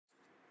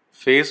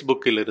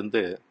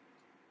ஃபேஸ்புக்கிலிருந்து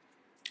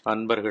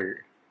அன்பர்கள்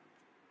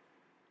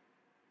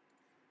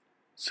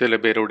சில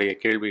பேருடைய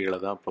கேள்விகளை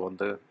தான்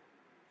இப்போ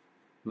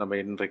நம்ம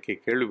இன்றைக்கு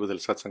கேள்வி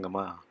பதில்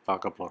சத்சங்கமாக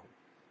பார்க்க போகிறோம்.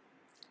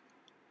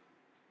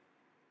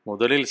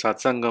 முதலில்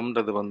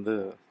சத்சங்கம்ன்றது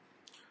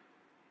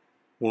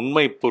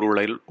உண்மை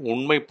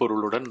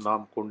பொருளுடன்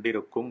நாம்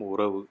கொண்டிருக்கும்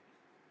உறவு.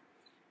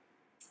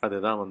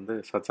 அதுதான்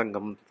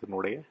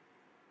சத்சங்கத்தினுடைய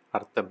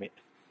அர்த்தமே.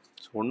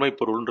 உண்மை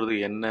பொருள்ன்றது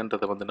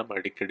என்னன்றதை நம்ம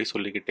அடிக்கடி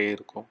சொல்லிக்கிட்டே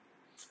இருக்கோம்.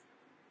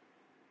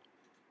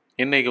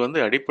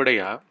 இன்னைக்கு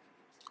அடிப்படையாக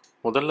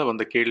முதல்ல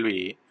வந்த கேள்வி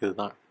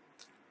இதுதான்.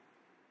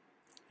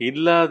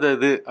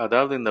 இல்லாதது,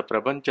 அதாவது இந்த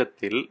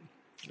பிரபஞ்சத்தில்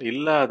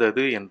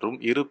இல்லாதது என்றும்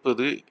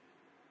இருப்பது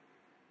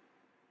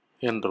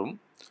என்றும்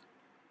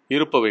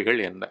இருப்பவைகள்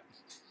என்ன?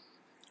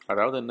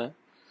 அதாவது என்ன,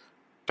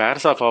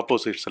 பேர்ஸ் ஆஃப்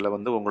ஆப்போசிட்ஸில்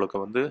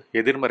உங்களுக்கு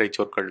எதிர்மறை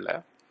சொற்களில்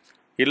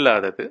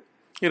இல்லாதது,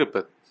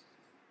 இருப்பது.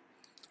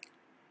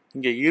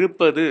 இங்கே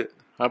இருப்பது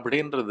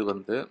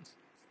அப்படின்றது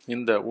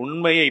இந்த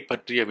உண்மையை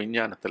பற்றிய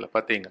விஞ்ஞானத்தில்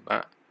பார்த்தீங்கன்னா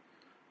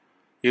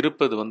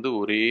இருப்பது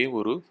ஒரே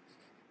ஒரு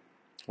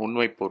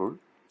உண்மை பொருள்.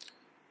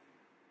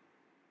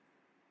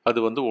 அது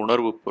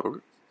உணர்வு பொருள்,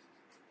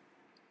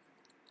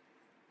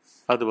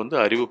 அது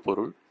அறிவு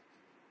பொருள்,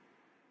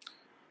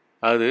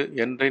 அது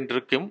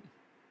என்றென்றைக்கும்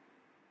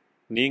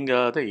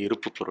நீங்காத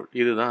இருப்பு பொருள்.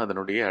 இதுதான்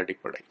அதனுடைய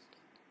அடிப்படை.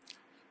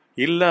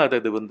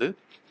 இல்லாதது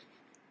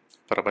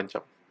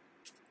பிரபஞ்சம்.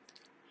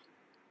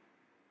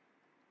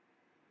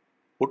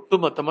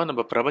 ஒட்டுமொத்தமாக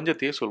நம்ம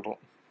பிரபஞ்சத்தையே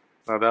சொல்கிறோம்.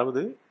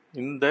 அதாவது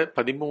இந்த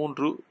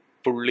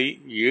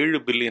 13.7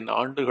 பில்லியன்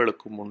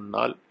ஆண்டுகளுக்கு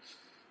முன்னால்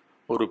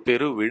ஒரு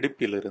பெரு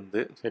வெடிப்பிலிருந்து,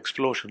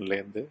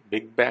 எக்ஸ்ப்ளோஷன்லேருந்து,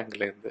 பிக்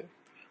பேங்லேருந்து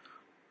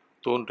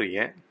தோன்றிய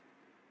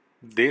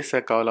தேச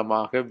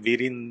காலமாக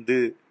விரிந்து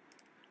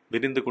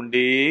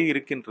கொண்டே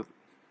இருக்கின்றது.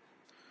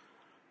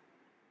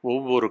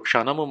 ஒவ்வொரு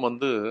க்ஷணமும்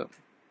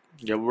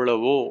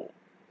எவ்வளவோ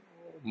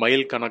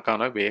மைல்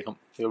கணக்கான வேகம்,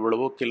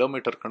 எவ்வளவோ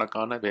கிலோமீட்டர்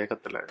கணக்கான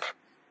வேகத்தில்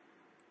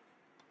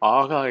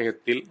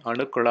ஆகாயத்தில்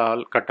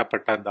அணுக்களால்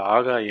கட்டப்பட்ட அந்த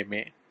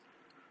ஆகாயமே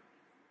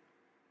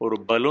ஒரு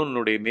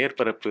பலூனுடைய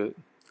மேற்பரப்பு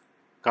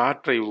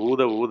காற்றை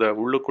ஊத ஊத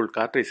உள்ளுக்குள்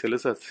காற்றை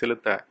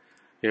செலுத்த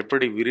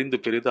எப்படி விரிந்து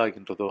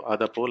பெரிதாகின்றதோ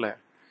அதை போல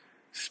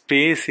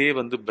ஸ்பேஸே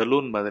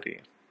பலூன் மாதிரி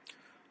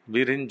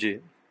விரிஞ்சு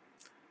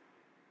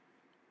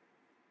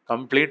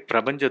கம்ப்ளீட்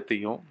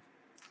பிரபஞ்சத்தையும்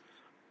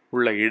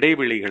உள்ள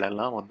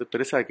இடைவெளிகளெல்லாம்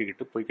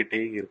பெருசாக்கிக்கிட்டு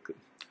போய்கிட்டே இருக்கு.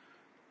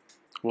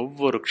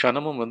 ஒவ்வொரு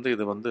க்ஷணமும்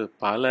இது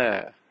பல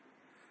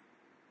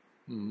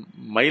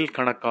மைல்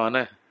கணக்கான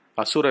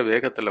அசுர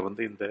வேகத்தில்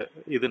இந்த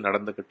இது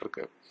நடந்துகிட்டு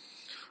இருக்கு.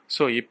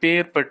 ஸோ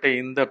இப்பேற்பட்ட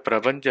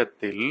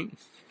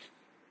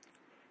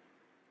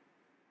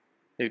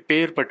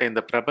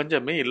இந்த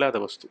பிரபஞ்சமே இல்லாத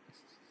வஸ்து.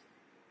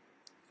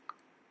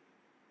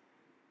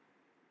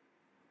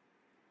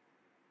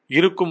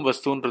 இருக்கும்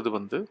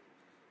வஸ்துன்றது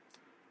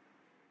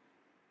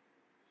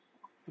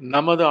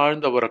நமது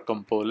ஆழ்ந்த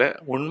உறக்கம் போல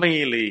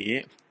உண்மையிலேயே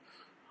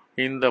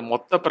இந்த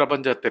மொத்த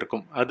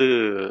பிரபஞ்சத்திற்கும், அது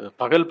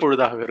பகல்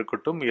பொழுதாக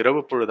இருக்கட்டும்,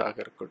 இரவு பொழுதாக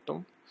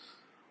இருக்கட்டும்,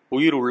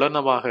 உயிர்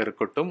உள்ளனவாக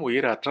இருக்கட்டும்,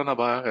 உயிர்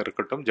அற்றனவாக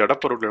இருக்கட்டும்,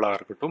 ஜடப்பொருள்களாக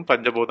இருக்கட்டும்,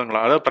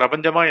 பஞ்சபூதங்களாக, அதாவது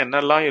பிரபஞ்சமா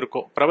என்னெல்லாம்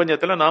இருக்கும்,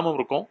 பிரபஞ்சத்துல நாமும்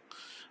இருக்கோம்,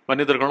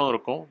 மனிதர்களும்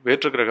இருக்கும்,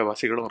 வேற்று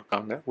கிரகவாசிகளும்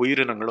இருக்காங்க,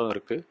 உயிரினங்களும்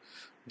இருக்கு,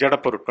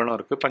 ஜடப்பொருட்களும்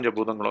இருக்கு,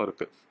 பஞ்சபூதங்களும்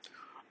இருக்கு.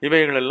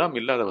 இவைகள் எல்லாம்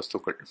இல்லாத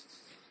வஸ்துக்கள்.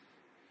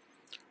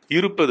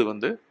 இருப்பது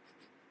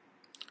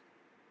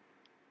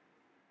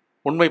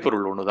உண்மை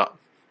பொருள் ஒண்ணுதான்.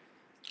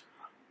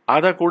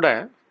 அதை கூட,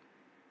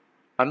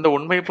 அந்த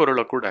உண்மை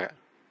பொருளை கூட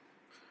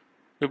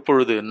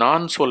இப்பொழுது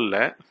நான் சொல்ல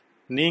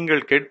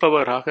நீங்கள்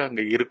கேட்பவராக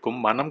அங்கே இருக்கும்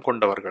மனம்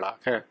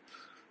கொண்டவர்களாக,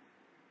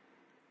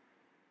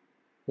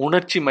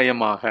 உணர்ச்சி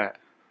மயமாக,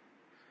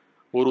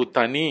 ஒரு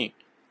தனி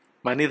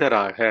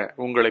மனிதராக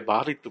உங்களை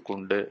பாவித்து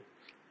கொண்டு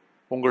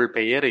உங்கள்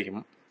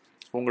பெயரையும்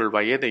உங்கள்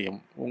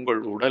வயதையும்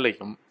உங்கள்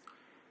உடலையும்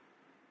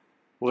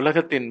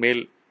உலகத்தின்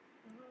மேல்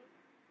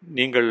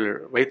நீங்கள்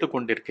வைத்து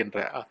கொண்டிருக்கின்ற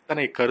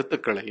அத்தனை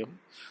கருத்துக்களையும்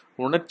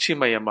உணர்ச்சி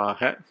மயமாக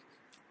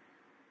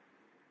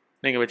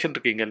நீங்க வச்சுட்டு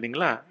இருக்கீங்க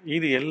இல்லைங்களா?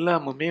 இது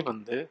எல்லாமுமே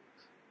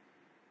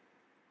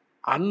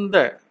அந்த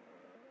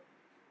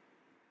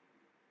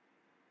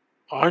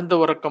ஆழ்ந்த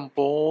உறக்கம்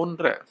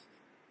போன்ற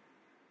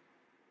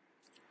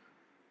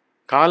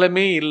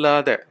காலமே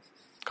இல்லாத,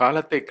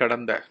 காலத்தை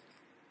கடந்த,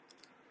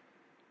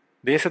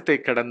 தேசத்தை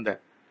கடந்த,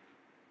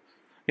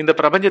 இந்த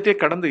பிரபஞ்சத்தை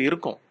கடந்து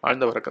இருக்கும்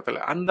ஆழ்ந்த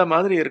உறக்கத்துல. அந்த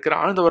மாதிரி இருக்கிற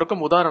ஆழ்ந்த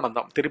உறக்கம் உதாரணம்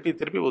தான், திருப்பி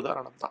திருப்பி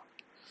உதாரணம் தான்.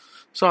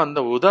 ஸோ அந்த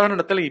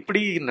உதாரணத்துல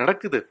இப்படி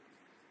நடக்குது.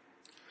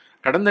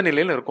 கடந்த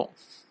நிலையில இருக்கும்,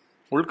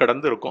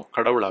 உள்கடந்து இருக்கும்,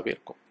 கடவுளாவே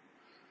இருக்கும்.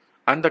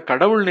 அந்த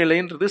கடவுள்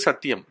நிலைன்றது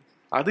சத்தியம்,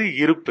 அது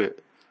இருப்பு.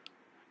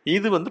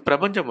 இது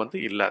பிரபஞ்சம்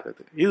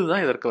இல்லாதது.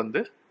 இதுதான்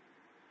இதற்கு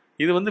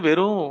இது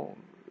வெறும்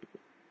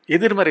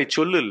எதிர்மறை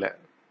சொல்லு இல்லை,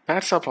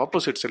 பேர்ஸ் ஆஃப்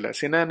ஆப்போசிட்ஸ் இல்லை,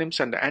 சினானிம்ஸ்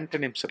அண்ட்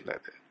ஆன்டனிம்ஸ் இல்லை.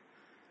 அது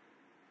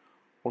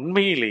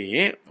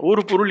உண்மையிலேயே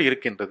ஒரு பொருள்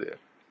இருக்கின்றது,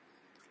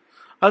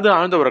 அது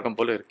ஆழ்ந்த உறக்கம்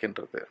போல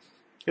இருக்கின்றது.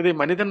 இதை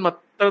மனிதன்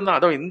மாத்திரம்தான்,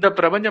 அதாவது இந்த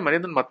பிரபஞ்சம்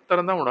மனிதன்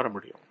மாத்திரம்தான் உணர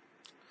முடியும்,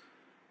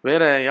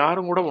 வேற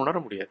யாரும் கூட உணர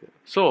முடியாது.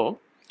 ஸோ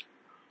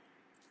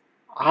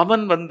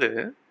அவன்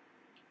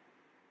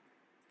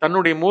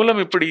தன்னுடைய மூலம்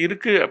இப்படி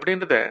இருக்கு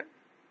அப்படின்றத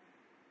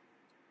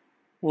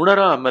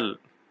உணராமல்,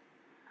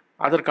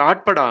 அதற்கு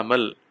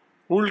ஆட்படாமல்,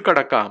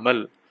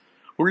 உள்கடக்காமல்,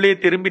 உள்ளே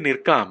திரும்பி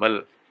நிற்காமல்,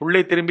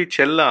 உள்ளே திரும்பி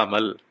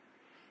செல்லாமல்,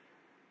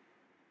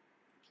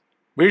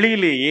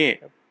 வெளியிலேயே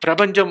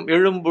பிரபஞ்சம்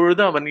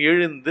எழும்பொழுது அவன்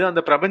எழுந்து அந்த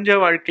பிரபஞ்ச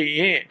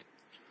வாழ்க்கையே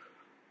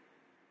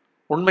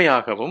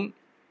உண்மையாகவும்,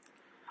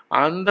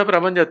 அந்த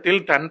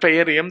பிரபஞ்சத்தில் தன்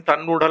பெயரையும்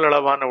தன் உடல்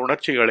அளவான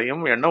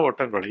உணர்ச்சிகளையும் எண்ண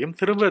ஓட்டங்களையும்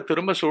திரும்ப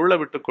திரும்ப சூழ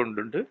விட்டு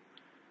கொண்டு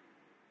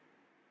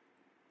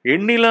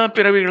எண்ணிலா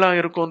பிறவிகளா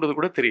இருக்கும்ன்றது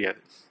கூட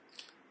தெரியாது.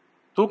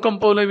 தூக்கம்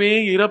போலவே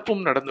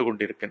இறப்பும் நடந்து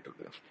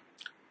கொண்டிருக்கின்றது.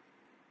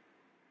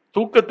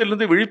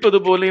 தூக்கத்திலிருந்து விழிப்பது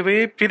போலவே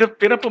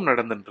பிறப்பும்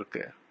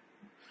நடந்துருக்கு.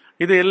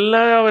 இது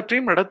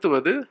எல்லாவற்றையும்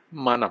நடத்துவது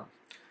மனம்.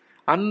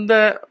 அந்த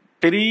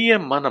பெரிய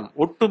மனம்,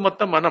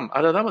 ஒட்டுமொத்த மனம்,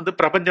 அதை தான்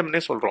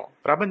பிரபஞ்சம்னே சொல்றோம்.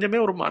 பிரபஞ்சமே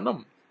ஒரு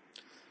மனம்.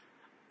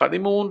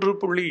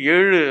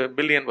 13.7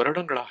 பில்லியன்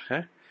வருடங்களாக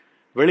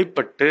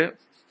வெளிப்பட்டு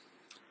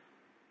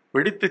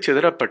வெடித்து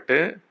சிதறப்பட்டு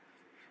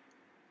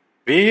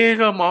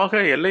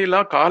வேகமாக எல்லையில்லா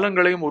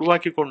காலங்களையும்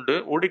உருவாக்கி கொண்டு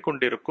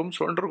ஓடிக்கொண்டிருக்கும்,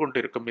 சுழன்று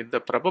கொண்டிருக்கும் இந்த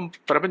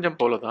பிரபஞ்சம்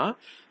போலதான்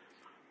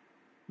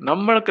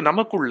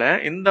நமக்குள்ள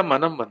இந்த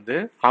மனம்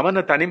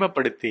அவனை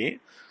தனிமைப்படுத்தி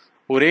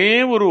ஒரே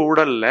ஒரு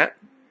உடல்ல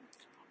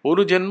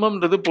ஒரு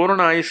ஜென்மம்ன்றது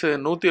பூரண ஆயுசு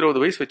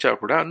 120 வயசு வச்சா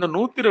கூட அந்த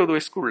 120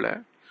 வயசுக்குள்ள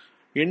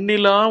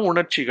எண்ணிலா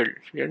உணர்ச்சிகள்,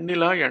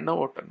 எண்ணிலா எண்ண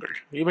ஓட்டங்கள்,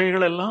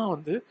 இவைகள் எல்லாம்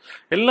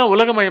எல்லாம்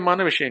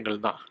உலகமயமான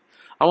விஷயங்கள் தான்.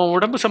 அவன்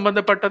உடம்பு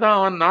சம்பந்தப்பட்டதா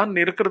அவன் நான்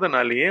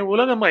இருக்கிறதுனாலேயே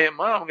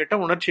உலகமயமா அவங்ககிட்ட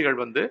உணர்ச்சிகள்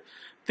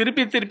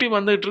திருப்பி திருப்பி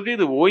வந்துட்டு இருக்கு.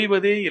 இது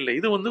ஓய்வதே இல்லை.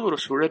 இது ஒரு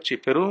சுழற்சி,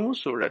 பெரும்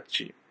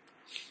சுழற்சி.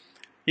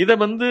 இத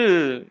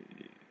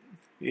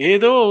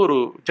ஏதோ ஒரு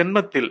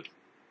ஜென்மத்தில்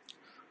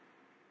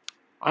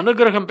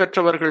அனுகிரகம்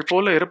பெற்றவர்கள்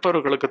போல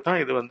இருப்பவர்களுக்குத்தான்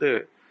இது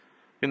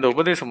இந்த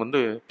உபதேசம்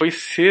போய்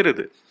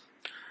சேருது.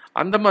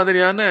 அந்த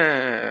மாதிரியான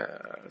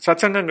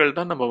சத்சங்கங்கள்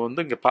தான்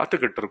நம்ம இங்க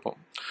பார்த்துக்கிட்டு இருக்கோம்.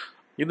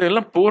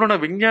 இதெல்லாம் பூரண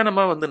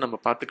விஞ்ஞானமா நம்ம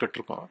பார்த்துக்கிட்டு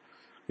இருக்கோம்.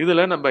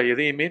 இதுல நம்ம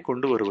எதையுமே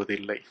கொண்டு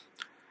வருவதில்லை.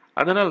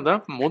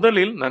 அதனால்தான்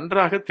முதலில்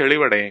நன்றாக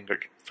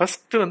தெளிவடையுங்கள்.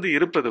 ஃபர்ஸ்ட்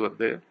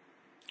இருப்பது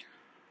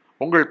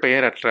உங்கள்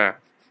பெயரற்ற,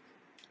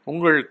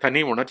 உங்கள்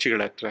தனி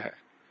உணர்ச்சிகளற்ற,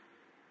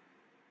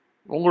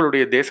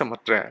 உங்களுடைய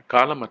தேசமற்ற,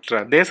 காலமற்ற,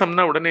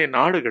 தேசம்னா உடனே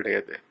நாடு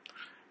கிடையாது,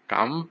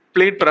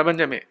 கம்ப்ளீட்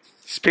பிரபஞ்சமே,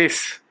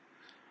 ஸ்பேஸ்,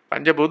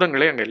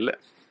 பஞ்சபூதங்களே அங்க இல்லை.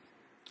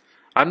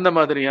 அந்த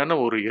மாதிரியான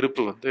ஒரு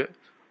இருப்பு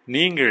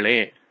நீங்களே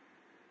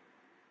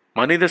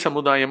மனித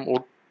சமுதாயம்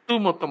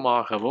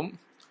ஒட்டுமொத்தமாகவும்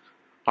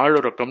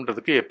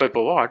ஆளுறக்கம்ன்றதுக்கு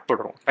எப்போவோ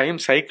ஆட்படுறோம். டைம்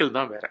சைக்கிள்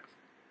தான் வேற.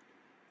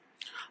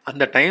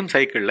 அந்த டைம்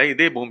சைக்கிள்ல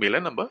இதே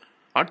பூமியில நம்ம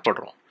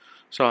ஆட்படுறோம்.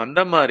 ஸோ அந்த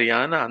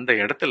மாதிரியான அந்த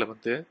இடத்துல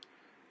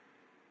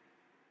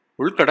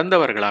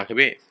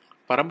உள்கடந்தவர்களாகவே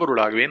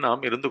பரம்பொருளாகவே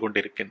நாம் இருந்து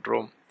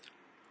கொண்டிருக்கின்றோம்.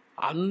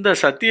 அந்த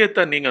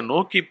சத்தியத்தை நீங்க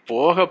நோக்கி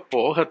போக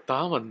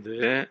போகத்தான்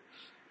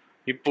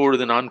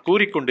இப்பொழுது நான்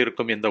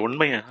கூறிக்கொண்டிருக்கும் இந்த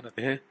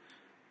உண்மையானது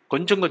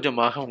கொஞ்சம்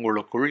கொஞ்சமாக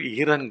உங்களுக்குள்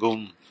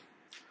இறங்கும்.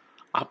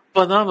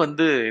 அப்பதான்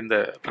இந்த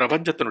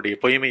பிரபஞ்சத்தினுடைய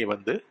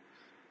பொய்மையை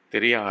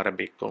தெரிய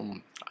ஆரம்பிக்கும்.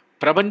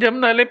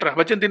 பிரபஞ்சம்னாலே,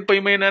 பிரபஞ்சத்தின்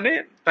பொய்மைனாலே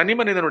தனி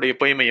மனிதனுடைய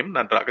பொய்மையும்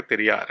நன்றாக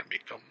தெரிய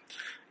ஆரம்பிக்கும்.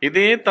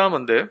 இதே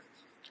தான்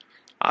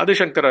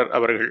ஆதிசங்கரர்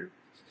அவர்கள்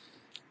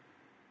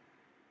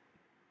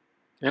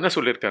என்ன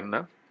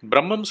சொல்லியிருக்காருன்னா,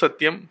 பிரம்மம்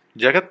சத்தியம்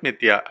ஜெகத்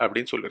மித்யா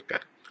அப்படின்னு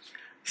சொல்லியிருக்காரு.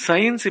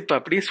 சயின்ஸ் இப்ப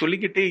அப்படியே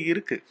சொல்லிக்கிட்டே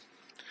இருக்கு.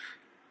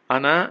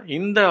 ஆனா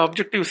இந்த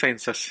ஆப்ஜெக்டிவ்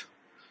சயின்சஸ்,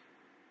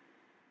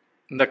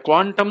 இந்த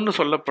குவாண்டம்னு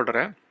சொல்லப்படுற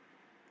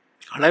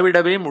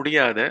அளவிடவே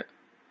முடியாத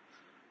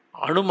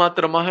அணு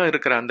மாத்திரமாக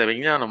இருக்கிற அந்த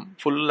விஞ்ஞானம்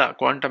ஃபுல்லா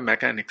quantum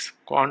mechanics,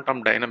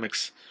 quantum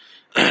dynamics,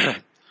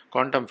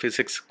 quantum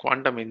physics,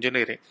 quantum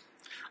engineering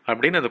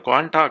அப்படின்னு அந்த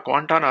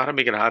குவாண்டான்னு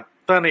ஆரம்பிக்கிற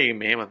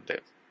அத்தனையுமே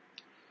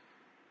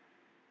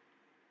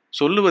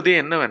சொல்லுவதே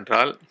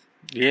என்னவென்றால்,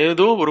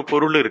 ஏதோ ஒரு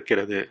பொருள்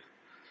இருக்கிறது,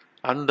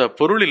 அந்த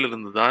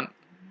பொருளிலிருந்து தான்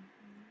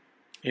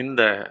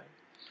இந்த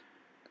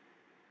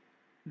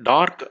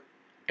dark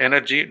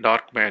energy,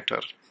 dark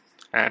matter,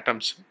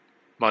 atoms,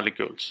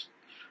 molecules,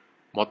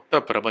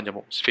 மொத்த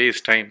பிரபஞ்சமும், ஸ்பேஸ்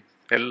டைம்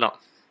எல்லாம்.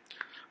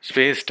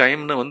 ஸ்பேஸ்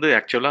டைம்னு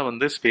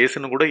ஆக்சுவலாக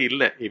ஸ்பேஸ்னு கூட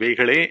இல்லை,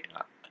 இவைகளே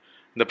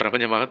இந்த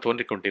பிரபஞ்சமாக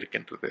தோன்றிக்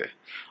கொண்டிருக்கின்றது.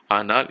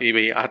 ஆனால்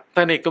இவை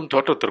அத்தனைக்கும்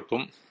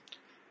தோற்றத்திற்கும்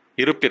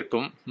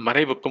இருப்பிற்கும்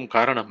மறைவுக்கும்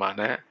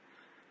காரணமான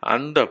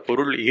அந்த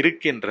பொருள்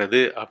இருக்கின்றது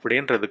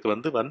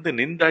அப்படின்றதுக்கு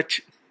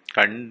நின்றாச்சு.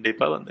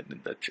 கண்டிப்பா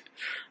நின்றாச்சு.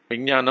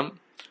 விஞ்ஞானம்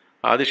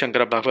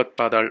ஆதிசங்கர பகவத்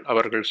பாதாள்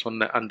அவர்கள்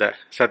சொன்ன அந்த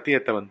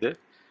சத்தியத்தை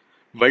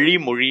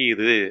வழிமொழி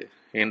இது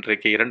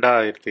இன்றைக்கு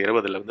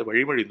 2020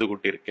 வழிமொழிந்து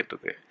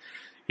கொண்டிருக்கின்றது.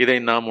 இதை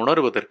நாம்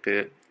உணர்வதற்கு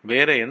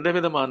வேற எந்த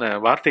விதமான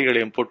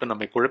வார்த்தைகளையும் போட்டு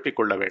நம்மை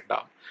குழப்பிக்கொள்ள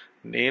வேண்டாம்.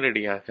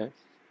 நேரடியாக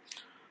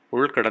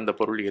உள்கடந்த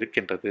பொருள்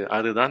இருக்கின்றது,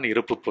 அதுதான்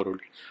இருப்பு பொருள்.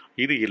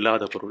 இது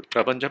இல்லாத பொருள்,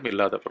 பிரபஞ்சம்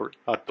இல்லாத பொருள்.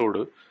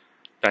 அத்தோடு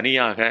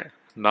தனியாக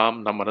நாம்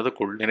நம்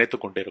மனதுக்குள் நினைத்து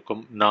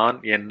கொண்டிருக்கும் நான்,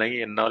 என்னை,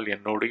 என்னால்,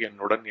 என்னோடு,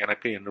 என்னுடன்,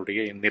 எனக்கு, என்னுடைய,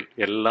 என்னில்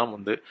எல்லாம்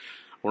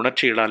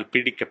உணர்ச்சிகளால்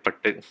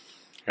பீடிக்கப்பட்டு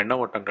எண்ண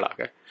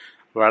ஓட்டங்களாக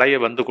வளைய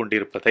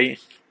கொண்டிருப்பதை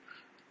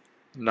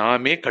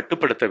நாமே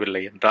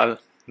கட்டுப்படுத்தவில்லை என்றால்,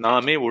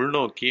 நாமே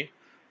உள்நோக்கி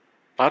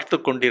பார்த்து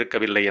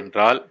கொண்டிருக்கவில்லை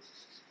என்றால்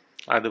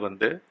அது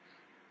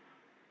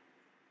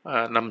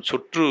நம்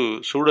சுற்று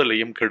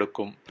சூழலையும்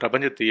கெடுக்கும்,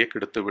 பிரபஞ்சத்தையே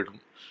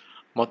கெடுத்துவிடும்.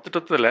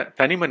 மொத்தத்தில்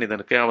தனி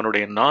மனிதனுக்கு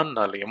அவனுடைய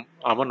நான்னாலையும்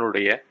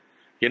அவனுடைய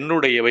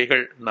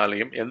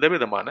என்னுடையவைகள்னாலையும் எந்த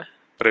விதமான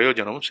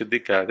பிரயோஜனமும்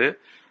சித்திக்காது.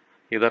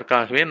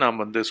 இதற்காகவே நாம்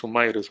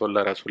சும்மா இரு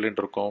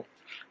சொல்லிட்டு இருக்கோம்,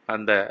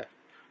 அந்த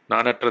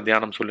நானற்ற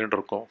தியானம் சொல்லிட்டு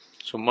இருக்கோம்,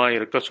 சும்மா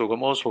இருக்க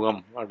சுகமோ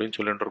சுகம் அப்படின்னு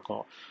சொல்லிட்டு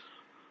இருக்கோம்.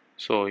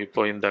 ஸோ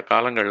இப்போ இந்த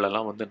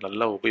காலங்கள்லாம்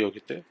நல்லா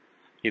உபயோகித்து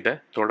இதை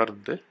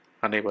தொடர்ந்து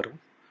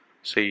அனைவரும்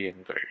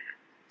செய்யுங்கள்.